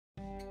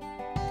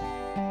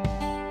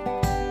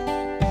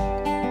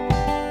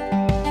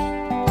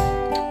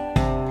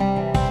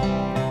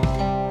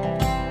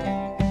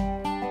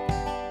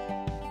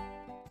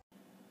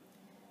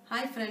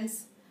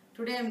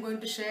Today I am going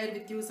to share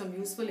with you some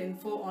useful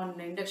info on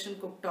induction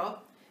cooktop,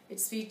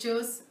 its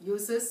features,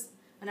 uses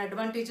and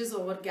advantages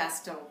over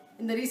gas stove.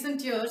 In the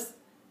recent years,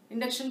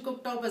 induction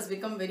cooktop has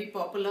become very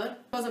popular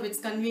because of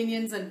its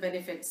convenience and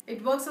benefits.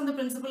 It works on the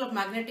principle of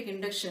magnetic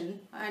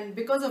induction, and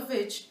because of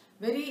which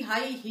very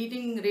high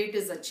heating rate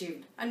is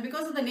achieved. And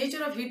because of the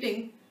nature of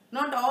heating,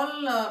 not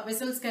all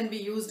vessels can be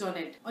used on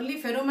it. Only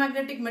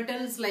ferromagnetic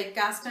metals like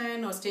cast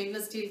iron or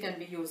stainless steel can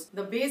be used.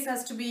 The base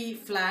has to be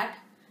flat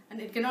and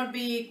it cannot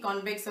be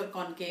convex or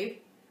concave.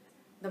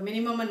 The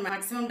minimum and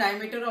maximum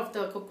diameter of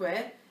the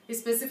cookware is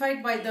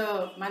specified by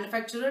the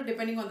manufacturer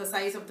depending on the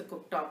size of the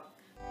cooktop.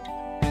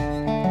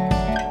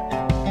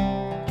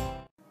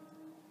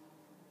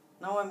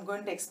 Now I am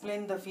going to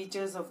explain the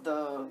features of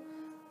the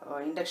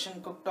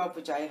induction cooktop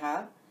which I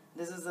have.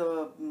 This is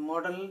a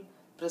model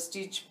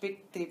Prestige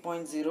Pick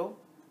 3.0.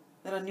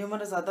 There are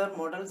numerous other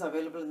models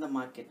available in the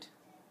market.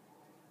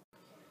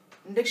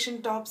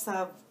 Induction tops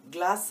have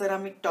glass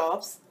ceramic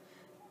tops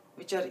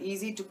which are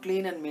easy to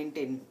clean and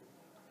maintain.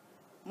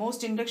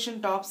 Most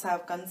induction tops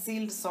have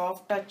concealed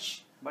soft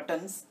touch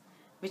buttons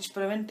which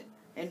prevent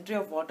entry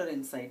of water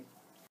inside.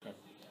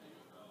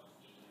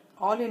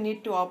 All you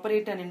need to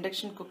operate an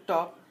induction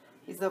cooktop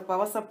is the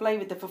power supply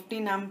with a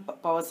 15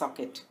 amp power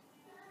socket.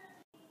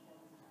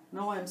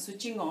 Now I am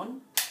switching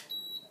on.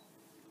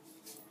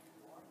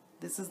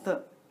 This is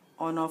the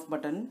on off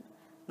button.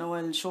 Now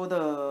I will show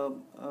the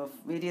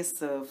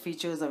various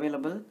features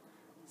available.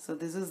 So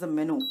this is the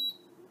menu.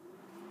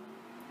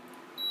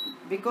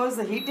 Because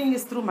the heating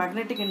is through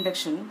magnetic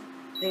induction,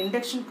 the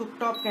induction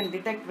cooktop can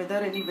detect whether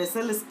any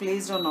vessel is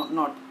placed or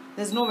not.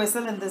 There is no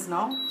vessel in this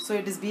now, so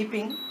it is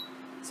beeping.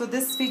 So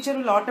this feature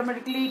will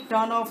automatically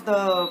turn off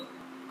the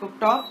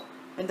cooktop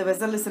when the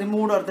vessel is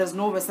removed or there is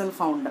no vessel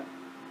found.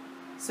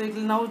 So it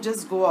will now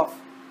just go off.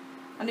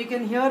 And you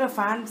can hear a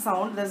fan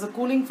sound. There is a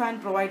cooling fan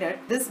provided.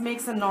 This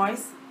makes a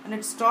noise and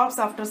it stops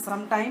after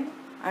some time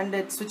and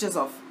it switches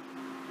off.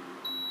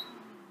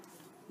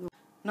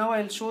 Now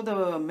I will show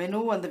the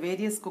menu and the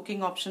various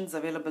cooking options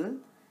available,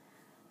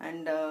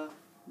 and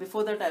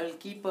before that I will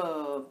keep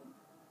a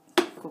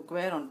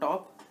cookware on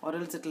top or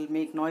else it will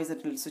make noise,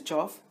 it will switch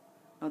off.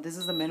 Now this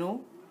is the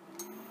menu.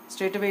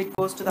 Straight away it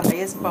goes to the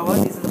highest power.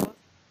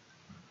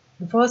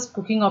 The first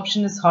cooking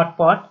option is hot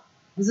pot.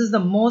 This is the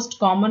most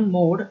common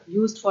mode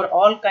used for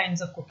all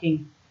kinds of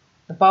cooking.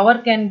 The power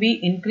can be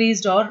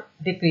increased or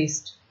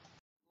decreased.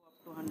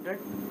 Up to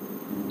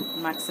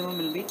 100. Maximum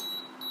will be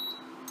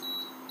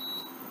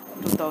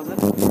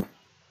 2000.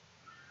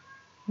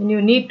 When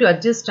you need to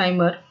adjust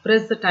timer,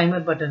 press the timer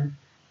button.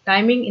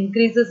 Timing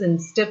increases in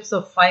steps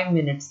of 5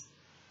 minutes.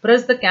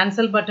 Press the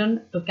cancel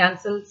button to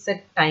cancel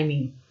set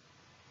timing.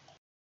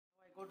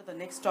 I go to the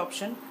next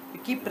option. You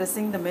keep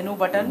pressing the menu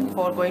button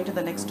for going to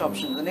the next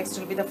option. The next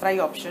will be the fry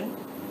option.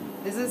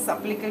 This is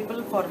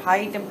applicable for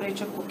high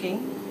temperature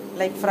cooking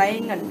like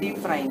frying and deep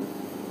frying.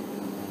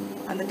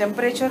 And the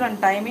temperature and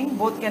timing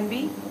both can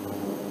be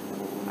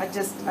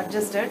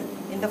adjusted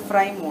in the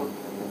fry mode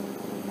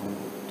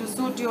to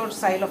suit your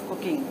style of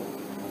cooking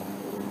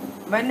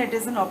when it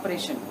is in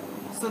operation.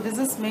 So this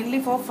is mainly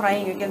for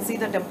frying. You can see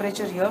the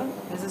temperature here.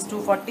 This is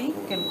 240.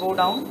 You can go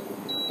down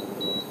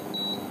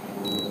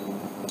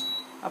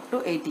up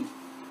to 80.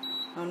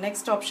 Now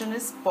next option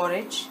is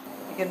porridge.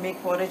 You can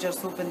make porridge or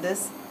soup in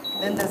this.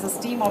 Then there's a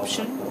steam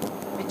option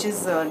which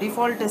is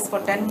default is for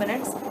 10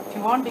 minutes. If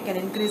you want, you can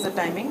increase the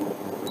timing.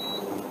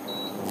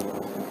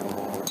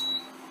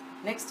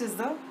 Next is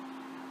the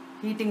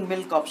heating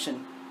milk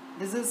option.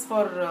 This is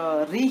for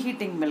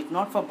reheating milk,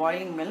 not for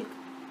boiling milk,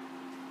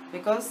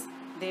 because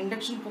the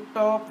induction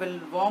cooktop will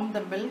warm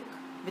the milk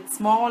with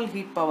small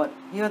heat power.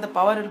 Here the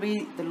power will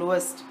be the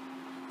lowest.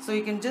 So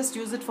you can just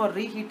use it for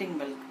reheating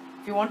milk.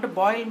 If you want to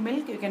boil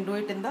milk, you can do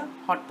it in the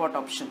hot pot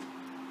option.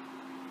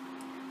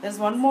 There's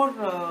one more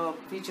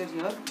feature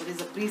here. There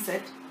is a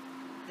preset.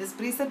 This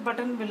preset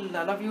button will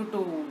allow you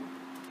to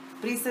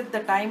preset the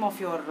time of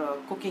your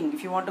cooking.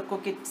 If you want to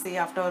cook it, say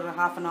after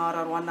half an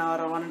hour or 1 hour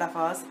or 1.5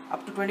 hours,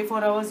 up to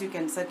 24 hours you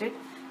can set it,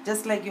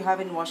 just like you have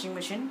in washing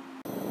machine.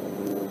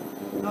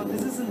 Now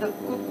this is in the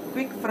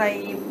quick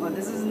fry.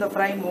 This is in the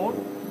fry mode.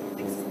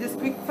 This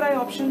quick fry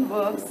option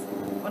works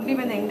only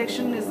when the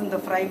induction is in the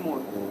fry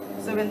mode.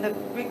 So when the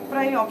quick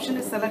fry option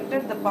is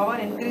selected, the power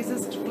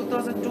increases to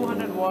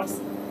 2200 watts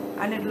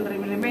and it will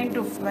remain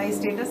to fry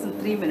status in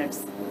 3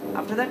 minutes.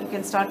 After that you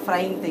can start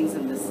frying things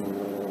in this.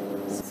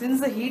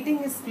 Since the heating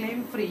is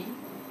flame free,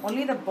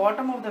 only the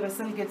bottom of the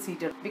vessel gets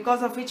heated,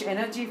 because of which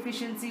energy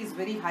efficiency is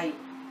very high.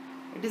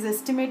 It is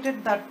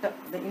estimated that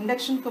the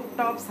induction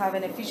cooktops have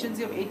an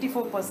efficiency of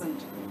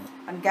 84%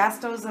 and gas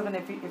stoves have an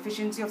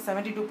efficiency of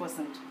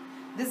 72%.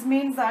 This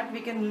means that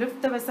we can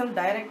lift the vessel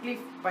directly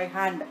by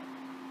hand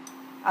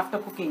after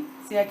cooking.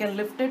 See, I can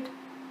lift it.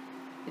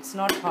 It's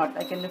not hot.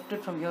 I can lift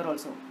it from here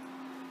also.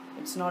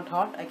 It's not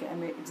hot.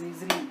 It's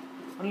easily,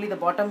 only the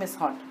bottom is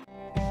hot.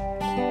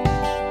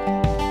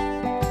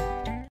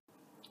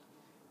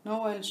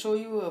 Now I will show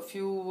you a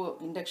few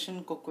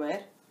induction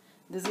cookware.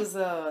 This is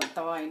a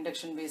tawa,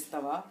 induction based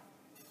tawa.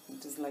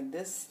 It is like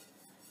this.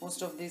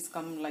 Most of these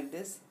come like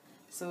this.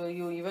 So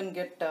you even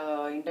get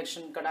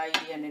induction kadai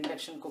and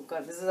induction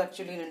cooker. This is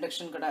actually an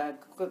induction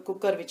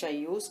cooker which I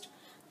used.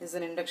 This is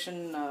an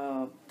induction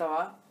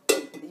tawa.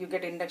 You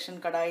get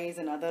induction kadais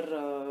and other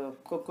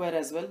cookware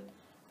as well,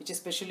 which is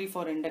specially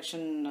for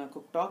induction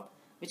cooktop,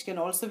 which can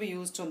also be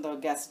used on the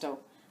gas stove.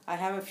 I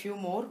have a few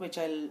more which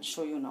I'll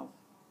show you now.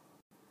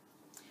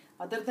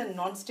 Other than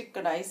non-stick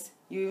kadais,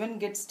 you even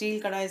get steel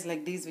kadais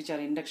like these which are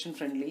induction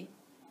friendly.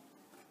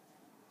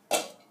 You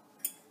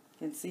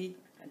can see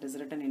it is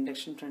written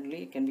induction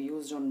friendly. It can be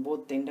used on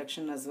both the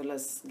induction as well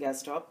as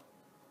gas stove.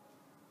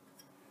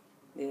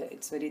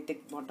 It's very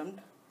thick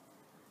bottomed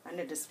and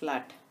it is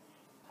flat.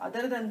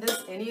 Other than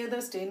this, any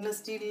other stainless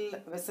steel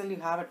vessel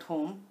you have at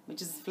home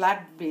which is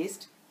flat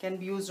based can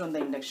be used on the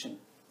induction,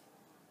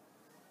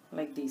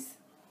 like these.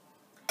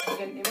 You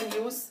can even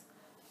use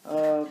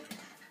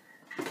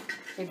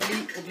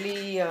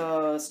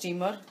idli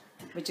steamer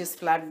which is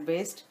flat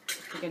based.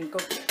 You can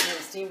cook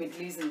steam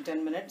idlis in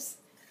 10 minutes.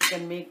 You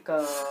can make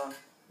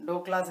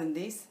doklas in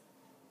these,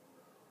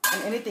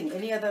 and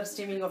any other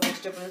steaming of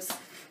vegetables,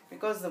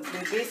 because the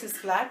base is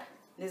flat.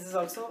 This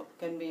also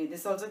can be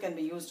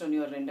used on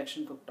your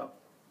induction cooktop.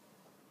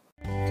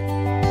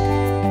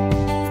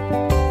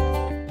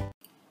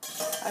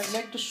 I would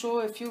like to show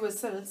a few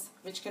vessels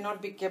which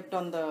cannot be kept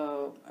on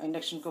the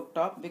induction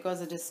cooktop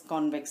because it is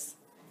convex.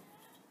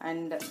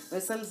 And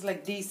vessels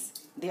like these,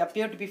 they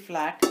appear to be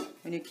flat.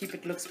 When you keep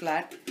it, looks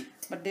flat,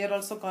 but they are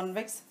also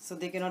convex, so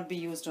they cannot be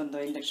used on the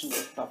induction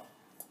cooktop.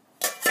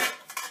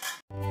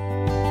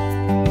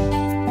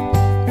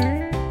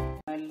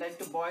 I'd like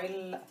to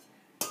boil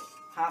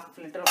half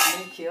liter of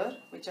milk here,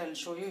 which I'll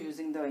show you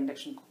using the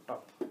induction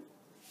cooktop.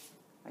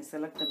 I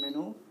select the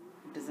menu.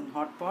 It is in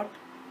hot pot,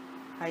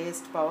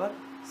 highest power,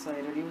 so I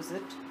reduce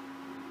it.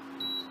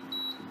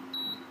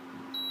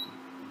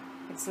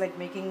 It's like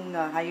making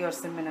high or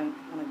sim on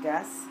a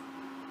gas.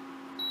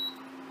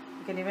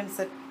 You can even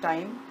set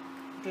time.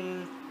 It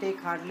will take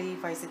hardly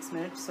 5-6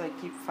 minutes, so I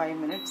keep 5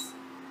 minutes.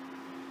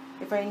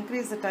 If I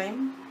increase the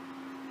time,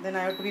 then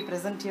I have to be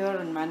present here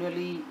and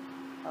manually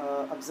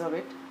observe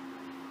it.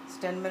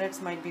 10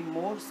 minutes might be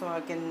more, so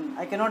I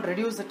cannot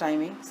reduce the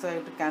timing, so I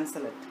have to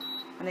cancel it.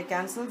 When I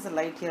cancel, the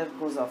light here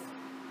goes off,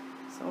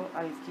 so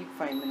I'll keep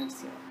 5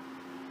 minutes here.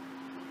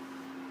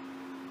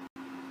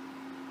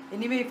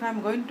 Anyway, if I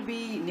am going to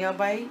be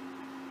nearby,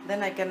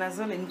 then I can as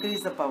well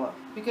increase the power.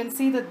 You can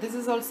see that this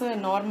is also a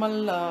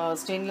normal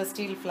stainless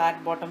steel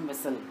flat bottom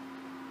vessel.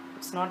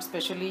 It's not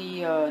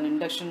specially an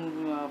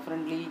induction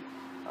friendly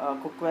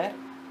cookware.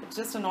 It's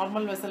just a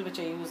normal vessel which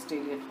I use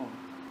daily at home.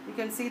 You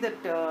can see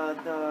that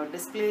the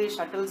display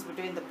shuttles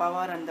between the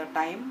power and the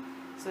time.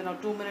 So now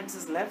 2 minutes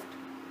is left.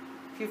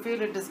 If you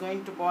feel it is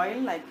going to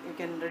boil, like, you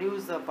can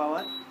reduce the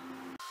power.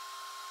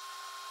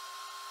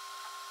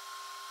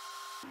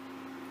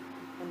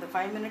 When the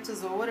 5 minutes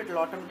is over, it will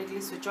automatically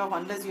switch off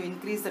unless you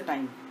increase the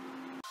time.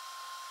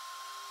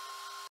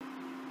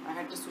 I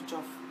had to switch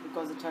off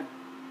because it had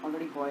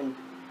already boiled.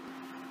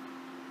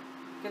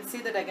 You can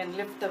see that I can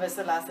lift the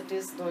vessel as it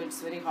is, though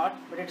it's very hot,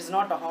 but it is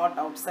not hot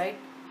outside.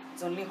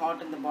 It's only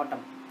hot in the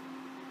bottom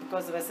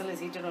because the vessel is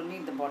heated only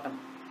in the bottom,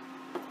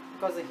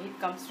 because the heat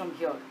comes from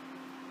here.